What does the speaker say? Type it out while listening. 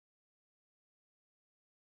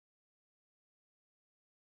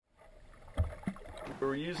We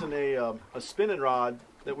were using a spinning rod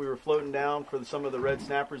that we were floating down for some of the red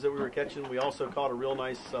snappers that we were catching. We also caught a real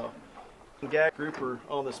nice gag grouper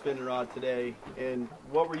on the spinning rod today. And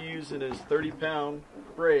what we're using is 30-pound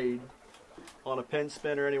braid on a pen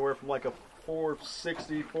spinner, anywhere from like a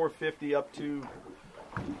 460, 450 up to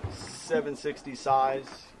 760 size.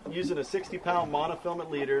 Using a 60-pound monofilament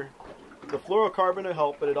leader. The fluorocarbon will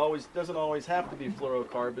help, but it doesn't always have to be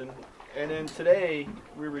fluorocarbon. And then today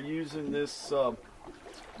we were using this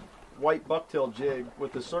white bucktail jig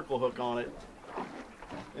with the circle hook on it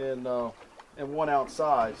and 1 ounce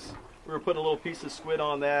size. We were putting a little piece of squid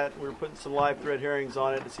on that. We were putting some live thread herrings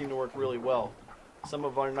on it. It seemed to work really well. Some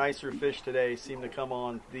of our nicer fish today seem to come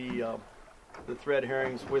on the thread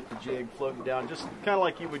herrings with the jig floating down, just kind of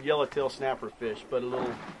like you would yellowtail snapper fish, but a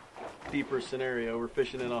little deeper scenario. We're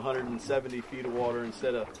fishing in 170 feet of water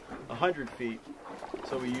instead of 100 feet,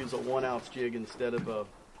 so we use a 1 ounce jig instead of a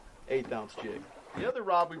 1/8 ounce jig. The other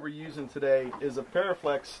rod we were using today is a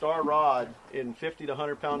Paraflex Star rod in 50 to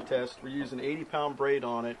 100 pound test. We're using 80-pound braid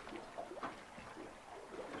on it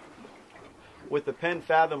with the Penn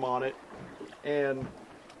Fathom on it, and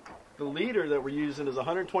the leader that we're using is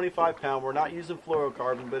 125 pound. We're not using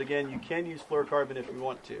fluorocarbon, but again, you can use fluorocarbon if you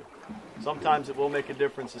want to. Sometimes it will make a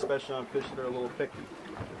difference, especially on fish that are a little picky.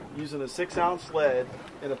 Using a 6 ounce lead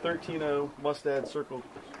and a 13-0 mustad circle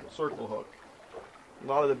hook. A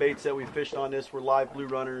lot of the baits that we fished on this were live blue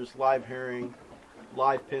runners, live herring,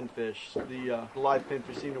 live pinfish. The live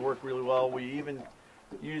pinfish seem to work really well. We even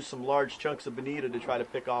used some large chunks of bonita to try to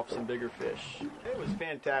pick off some bigger fish. It was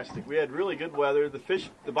fantastic. We had really good weather. The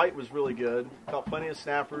bite was really good. Caught plenty of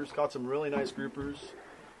snappers, caught some really nice groupers.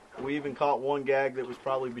 We even caught one gag that was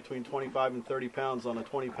probably between 25 and 30 pounds on a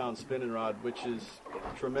 20-pound spinning rod, which is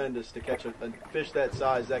tremendous to catch a fish that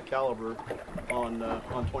size, that caliber on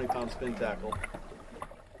 20-pound spin tackle.